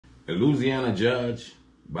A Louisiana judge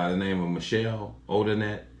by the name of Judge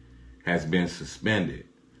Odinet has been suspended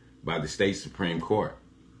by the state Supreme Court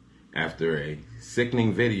after a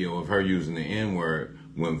sickening video of her using the N-word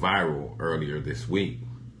went viral earlier this week.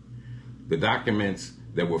 The documents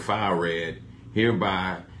that were filed read,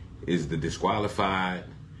 "Hereby is the disqualified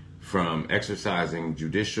from exercising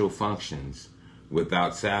judicial functions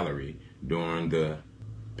without salary during the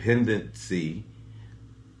pendency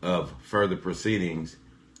of further proceedings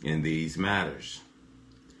in these matters."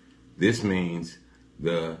 This means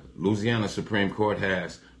the Louisiana Supreme Court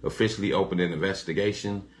has officially opened an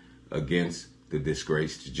investigation against the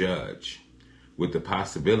disgraced judge, with the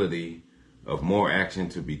possibility of more action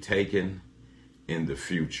to be taken in the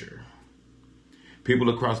future. People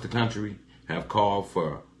across the country have called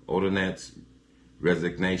for Odinet's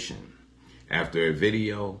resignation after a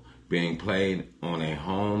video being played on a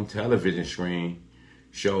home television screen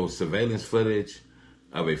shows surveillance footage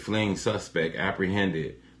of a fleeing suspect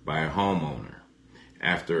apprehended by a homeowner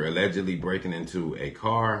after allegedly breaking into a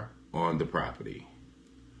car on the property.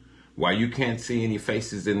 While you can't see any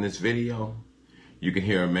faces in this video, you can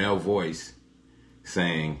hear a male voice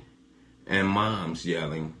saying, and moms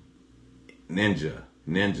yelling, "Ninja,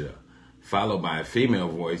 ninja," followed by a female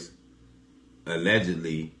voice,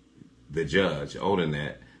 allegedly the judge,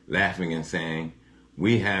 Odinet, laughing and saying,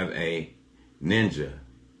 "We have a ninja.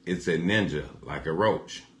 It's a ninja, like a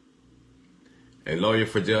roach." A lawyer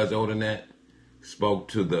for Judge Odinet spoke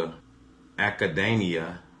to the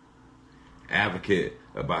Academia Advocate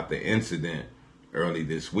about the incident early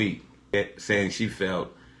this week, saying she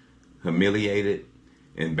felt humiliated,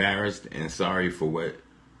 embarrassed, and sorry for what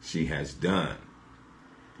she has done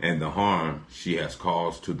and the harm she has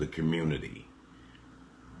caused to the community.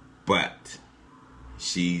 But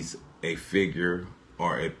she's a figure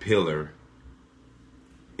or a pillar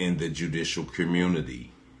in the judicial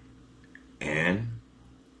community, and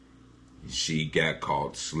she got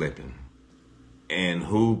caught slipping. And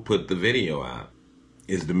who put the video out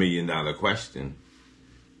is the million-dollar question.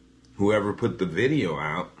 Whoever put the video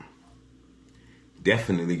out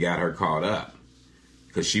definitely got her caught up,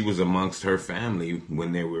 because she was amongst her family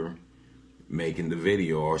when they were making the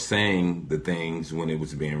video or saying the things when it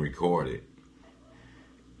was being recorded.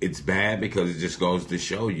 It's bad because it just goes to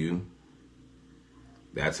show you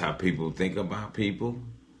that's how people think about people.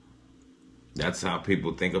 That's how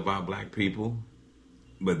people think about black people.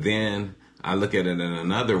 But then I look at it in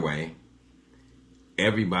another way.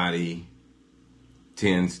 Everybody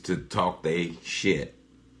tends to talk they shit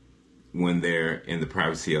when they're in the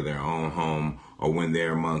privacy of their own home or when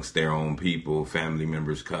they're amongst their own people, family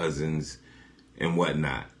members, cousins, and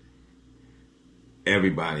whatnot.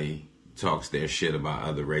 Everybody talks their shit about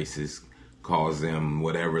other races, calls them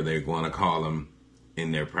whatever they're going to call them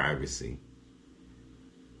in their privacy.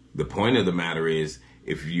 The point of the matter is,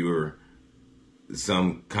 if you're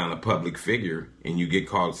some kind of public figure and you get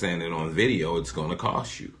caught saying it on video, it's going to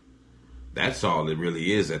cost you. That's all it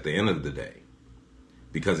really is at the end of the day.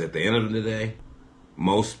 Because at the end of the day,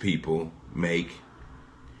 most people make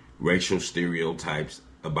racial stereotypes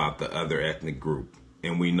about the other ethnic group.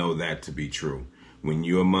 And we know that to be true. When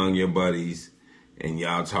you're among your buddies and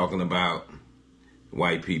y'all talking about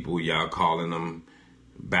white people, y'all calling them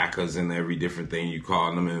backers and every different thing you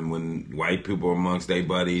call them. And when white people are amongst their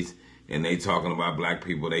buddies and they talking about black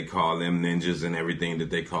people, they call them ninjas and everything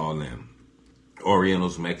that they call them.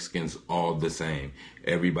 Orientals, Mexicans, all the same.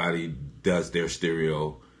 Everybody does their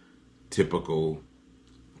stereotypical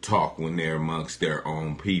talk when they're amongst their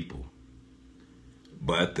own people.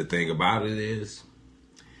 But the thing about it is,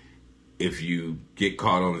 if you get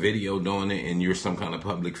caught on video doing it and you're some kind of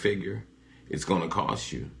public figure, it's going to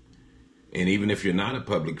cost you. And even if you're not a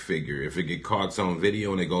public figure, if it gets caught on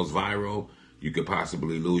video and it goes viral, you could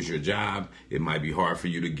possibly lose your job. It might be hard for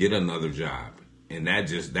you to get another job. And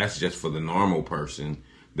that's just for the normal person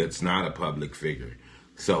that's not a public figure.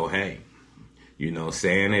 So, hey, you know,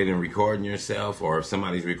 saying it and recording yourself, or if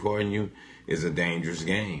somebody's recording you, is a dangerous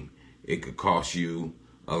game. It could cost you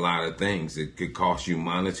a lot of things. It could cost you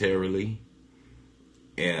monetarily.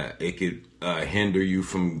 It could hinder you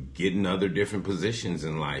from getting other different positions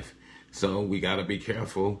in life. So we got to be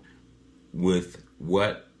careful with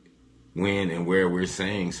what, when, and where we're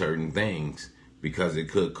saying certain things, because it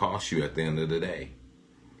could cost you at the end of the day.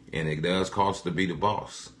 And it does cost to be the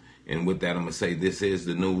boss. And with that, I'm going to say this is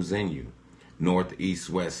the news in you. North, east,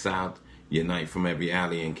 west, south, unite from every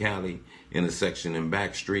alley in Cali, intersection and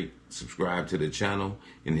back street. Subscribe to the channel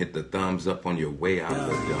and hit the thumbs up on your way out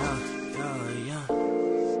the door.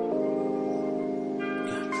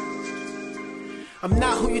 I'm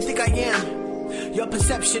not who you think I am. Your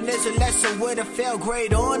perception is a lesson with a fail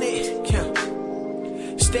grade on it.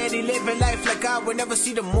 Steady living life like I would never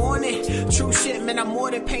see the morning. True shit, man, I'm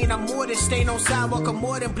more than pain, I'm more than stain on sidewalk, I'm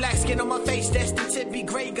more than black skin on my face. Destined to be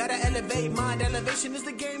great, gotta elevate. Mind elevation is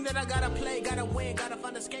the game that I gotta play. Gotta win, gotta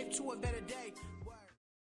find escape to a better day.